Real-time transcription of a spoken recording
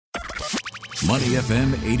Money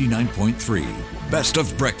FM 89.3. Best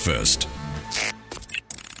of breakfast.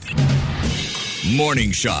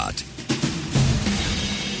 Morning Shot.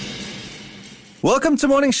 Welcome to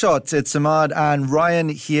Morning Shot. It's Ahmad and Ryan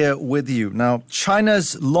here with you. Now,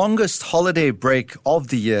 China's longest holiday break of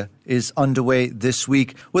the year is underway this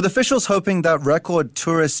week, with officials hoping that record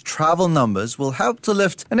tourist travel numbers will help to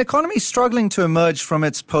lift an economy struggling to emerge from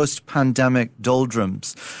its post-pandemic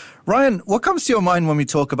doldrums. Ryan, what comes to your mind when we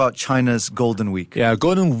talk about China's Golden Week? Yeah,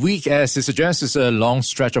 Golden Week, as it suggests, is a long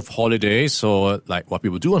stretch of holidays. So, like what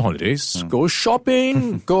people do on holidays, go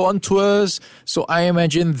shopping, go on tours. So I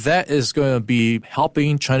imagine that is going to be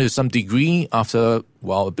helping China to some degree after,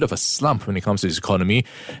 well, a bit of a slump when it comes to its economy.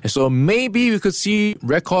 And so maybe we could see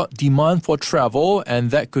record demand for travel,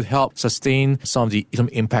 and that could help sustain some of the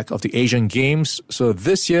economic impact of the Asian Games. So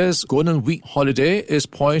this year's Golden Week holiday is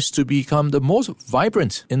poised to become the most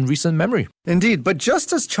vibrant in recent memory. Indeed, but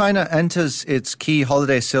just as China enters its key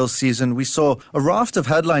holiday sales season, we saw a raft of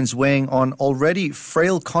headlines weighing on already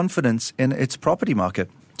frail confidence in its property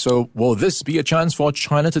market. So will this be a chance for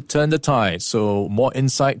China to turn the tide? So more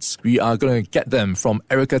insights, we are going to get them from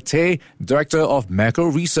Erica Tay, Director of Macro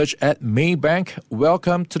Research at Maybank.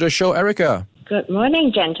 Welcome to the show, Erica. Good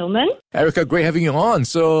morning, gentlemen. Erica, great having you on.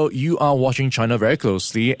 So you are watching China very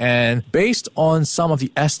closely, and based on some of the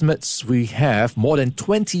estimates we have, more than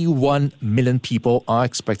 21 million people are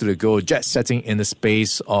expected to go jet-setting in the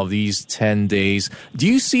space of these 10 days. Do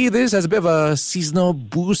you see this as a bit of a seasonal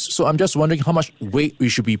boost? So I'm just wondering how much weight we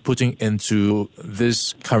should be putting into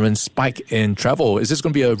this current spike in travel. Is this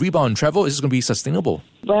going to be a rebound in travel? Is this going to be sustainable?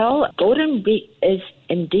 Well, Golden Week is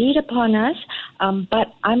indeed upon us,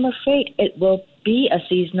 but I'm afraid it will be a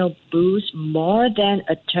seasonal boost more than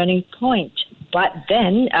a turning point. But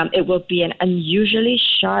then it will be an unusually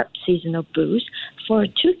sharp seasonal boost for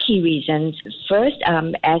two key reasons. First,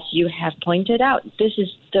 as you have pointed out, this is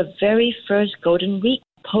the very first Golden Week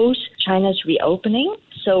post China's reopening.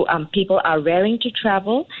 So people are raring to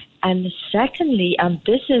travel. And secondly,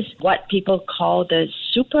 this is what people call the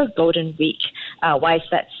Super Golden Week. Why is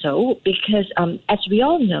that so? Because as we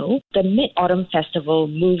all know, the Mid-Autumn Festival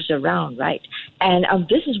moves around, right? And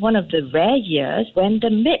this is one of the rare years when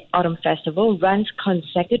the Mid-Autumn Festival runs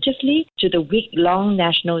consecutively to the week-long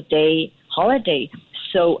National Day holiday.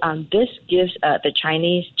 So this gives the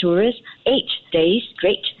Chinese tourists 8 days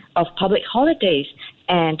straight of public holidays.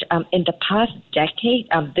 And in the past decade,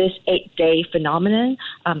 this 8-day phenomenon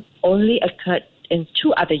only occurred in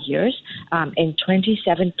 2 other years, in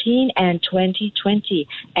 2017 and 2020.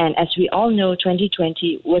 And as we all know,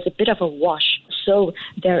 2020 was a bit of a wash. So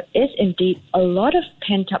there is indeed a lot of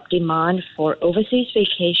pent-up demand for overseas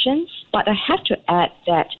vacations. But I have to add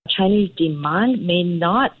that Chinese demand may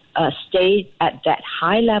not stay at that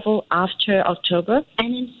high level after October.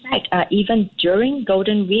 And in fact, even during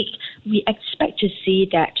Golden Week, we expect to see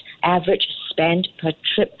that average spend per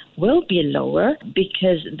trip will be lower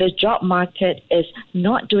because the job market is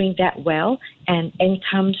not doing that well and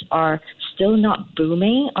incomes are still not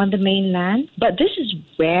booming on the mainland. But this is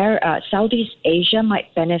where Southeast Asia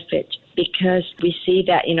might benefit, because we see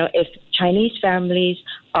that, if Chinese families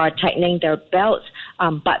are tightening their belts,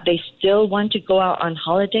 but they still want to go out on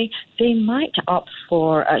holiday, they might opt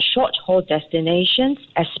for short-haul destinations,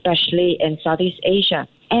 especially in Southeast Asia.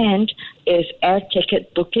 And if air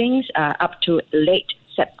ticket bookings up to late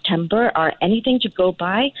September are anything to go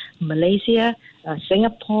by, Malaysia,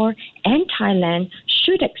 Singapore, and Thailand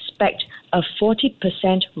should expect a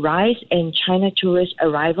 40% rise in China tourist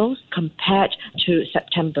arrivals compared to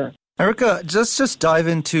September. Erica, just dive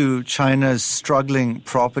into China's struggling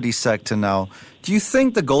property sector now. Do you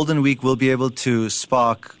think the Golden Week will be able to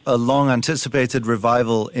spark a long-anticipated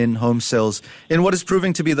revival in home sales in what is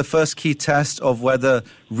proving to be the first key test of whether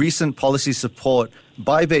recent policy support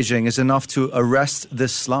by Beijing is enough to arrest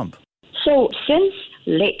this slump? So since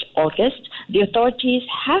late August, the authorities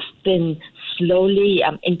have been slowly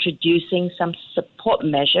introducing some support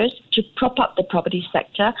measures to prop up the property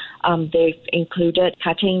sector. They've included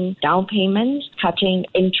cutting down payments, cutting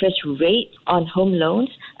interest rates on home loans,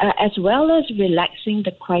 as well as relaxing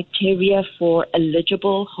the criteria for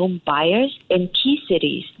eligible home buyers in key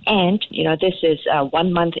cities. And, this is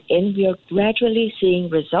 1 month in, we are gradually seeing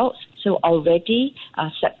results. So already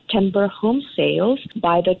September home sales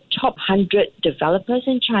by the top 100 developers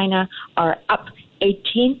in China are up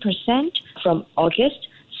 18% from August.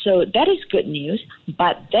 So that is good news.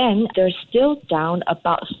 But then they're still down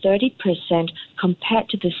about 30% compared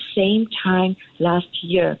to the same time last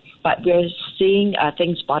year. But we're seeing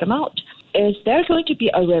things bottom out. Is there going to be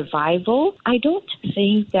a revival? I don't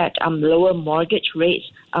think that lower mortgage rates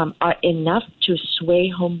are enough to sway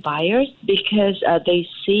home buyers because they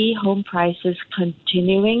see home prices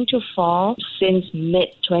continuing to fall since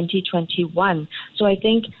mid-2021. So I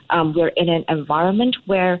think we're in an environment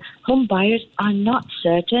where home buyers are not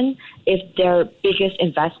certain if their biggest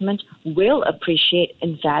investment will appreciate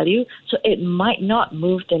in value. So it might not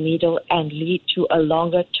move the needle and lead to a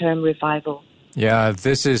longer-term revival. Yeah,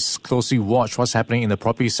 this is closely watched what's happening in the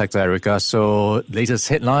property sector, Erica. So latest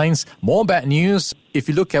headlines, more bad news. If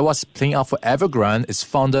you look at what's playing out for Evergrande, its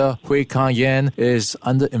founder, Hui Ka-Yan, is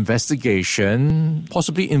under investigation,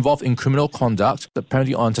 possibly involved in criminal conduct,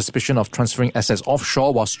 apparently on suspicion of transferring assets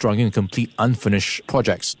offshore while struggling to complete unfinished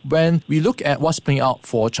projects. When we look at what's playing out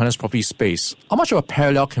for China's property space, how much of a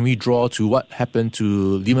parallel can we draw to what happened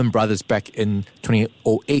to Lehman Brothers back in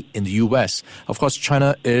 2008 in the US? Of course,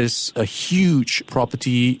 China is a huge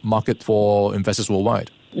property market for investors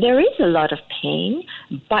worldwide. There is a lot of pain,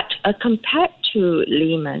 but compared to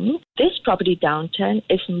Lehman, this property downturn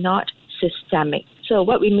is not systemic. So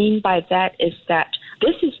what we mean by that is that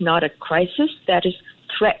this is not a crisis that is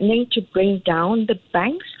threatening to bring down the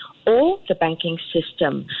banks or the banking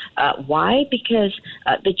system. Why? Because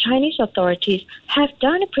the Chinese authorities have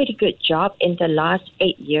done a pretty good job in the last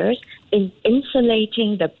 8 years in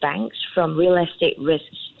insulating the banks from real estate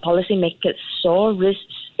risks. Policymakers saw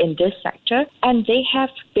risks in this sector, and they have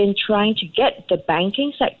been trying to get the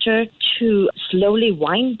banking sector to slowly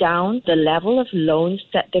wind down the level of loans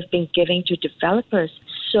that they've been giving to developers.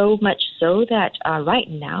 So much so that right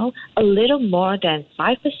now, a little more than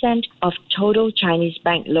 5% of total Chinese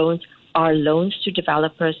bank loans are loans to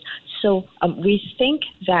developers. So we think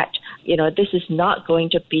that, this is not going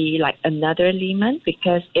to be like another Lehman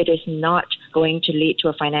because it is not going to lead to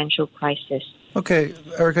a financial crisis. Okay,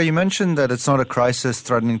 Erica, you mentioned that it's not a crisis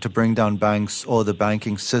threatening to bring down banks or the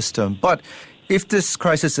banking system, but if this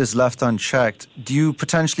crisis is left unchecked, do you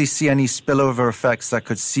potentially see any spillover effects that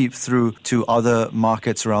could seep through to other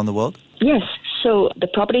markets around the world? Yes. So the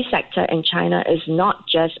property sector in China is not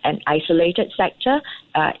just an isolated sector.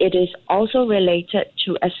 It is also related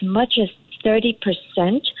to as much as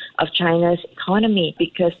 30% of China's economy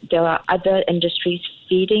because there are other industries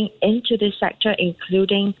feeding into this sector,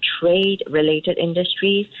 including trade-related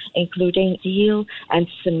industries, including steel and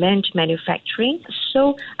cement manufacturing.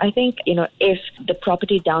 So I think, if the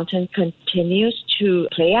property downturn continues to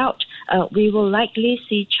play out, we will likely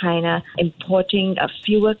see China importing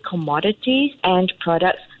fewer commodities and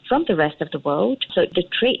products from the rest of the world. So the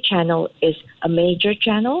trade channel is a major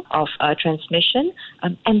channel of transmission.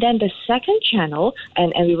 And then the second channel,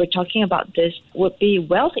 and we were talking about this, would be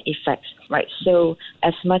wealth effects, right? So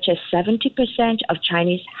as much as 70% of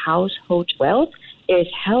Chinese household wealth is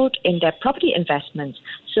held in their property investments.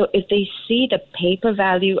 So if they see the paper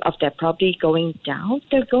value of their property going down,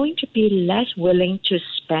 they're going to be less willing to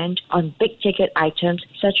spend on big-ticket items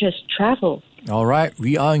such as travel. All right,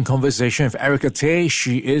 we are in conversation with Erica Tay.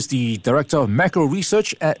 She is the Director of Macro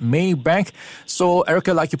Research at Maybank. So,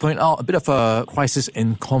 Erica, like you pointed out, a bit of a crisis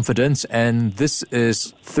in confidence, and this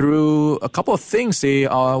is through a couple of things they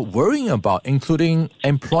are worrying about, including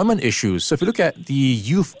employment issues. So if you look at the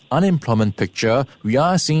youth unemployment picture, we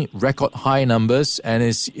are seeing record high numbers, and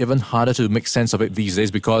it's even harder to make sense of it these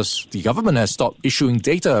days because the government has stopped issuing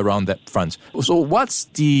data around that front. So what's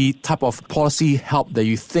the type of policy help that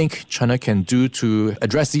you think China can do to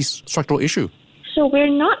address these structural issues? So we're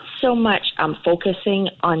not so much focusing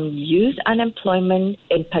on youth unemployment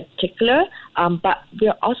in particular, but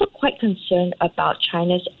we're also quite concerned about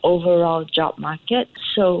China's overall job market.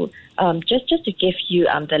 So just to give you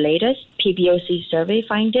the latest PBOC survey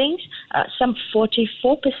findings, some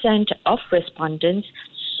 44% of respondents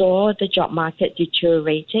saw the job market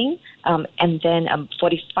deteriorating, and then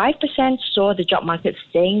 45% saw the job market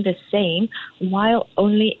staying the same, while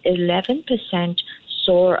only 11%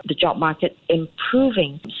 saw the job market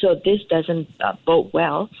improving. So this doesn't bode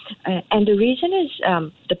well. And the reason is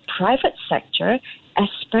the private sector,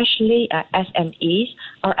 especially SMEs,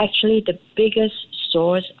 are actually the biggest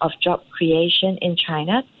source of job creation in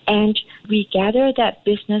China. And we gather that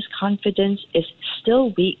business confidence is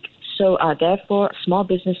still weak. So therefore, small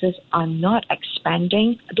businesses are not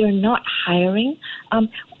expanding. They're not hiring.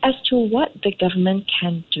 As to what the government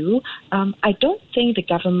can do, I don't think the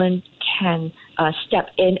government can step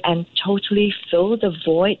in and totally fill the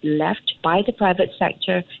void left by the private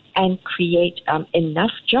sector and create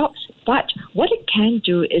enough jobs. But what it can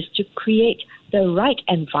do is to create the right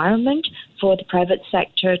environment for the private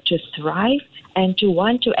sector to thrive and to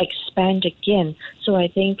want to expand again. So I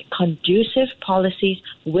think conducive policies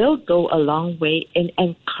will go a long way in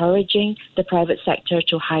encouraging the private sector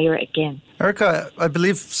to hire again. Erica, I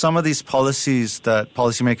believe some of these policies that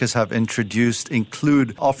policymakers have introduced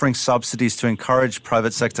include offering subsidies to encourage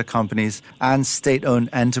private sector companies and state-owned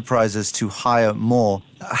enterprises to hire more.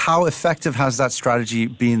 How effective has that strategy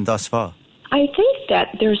been thus far? I think that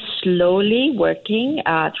they're slowly working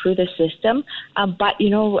through the system, but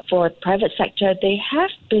for private sector, they have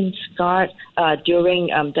been scarred during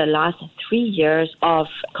the last 3 years of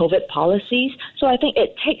COVID policies. So I think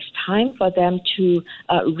it takes time for them to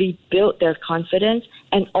rebuild their confidence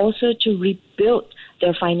and also to rebuild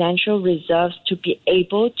their financial reserves to be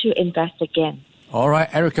able to invest again. All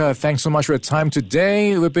right, Erica, thanks so much for your time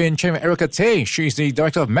today. We've been chatting with Erica Tay. She's the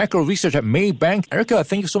Director of Macro Research at Maybank. Erica,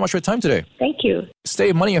 thank you so much for your time today. Thank you.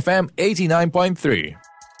 Stay Money FM 89.3.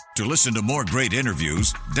 To listen to more great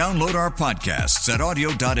interviews, download our podcasts at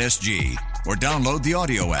audio.sg or download the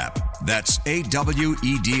audio app. That's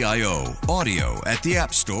AWEDIO, audio at the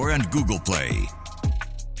App Store and Google Play.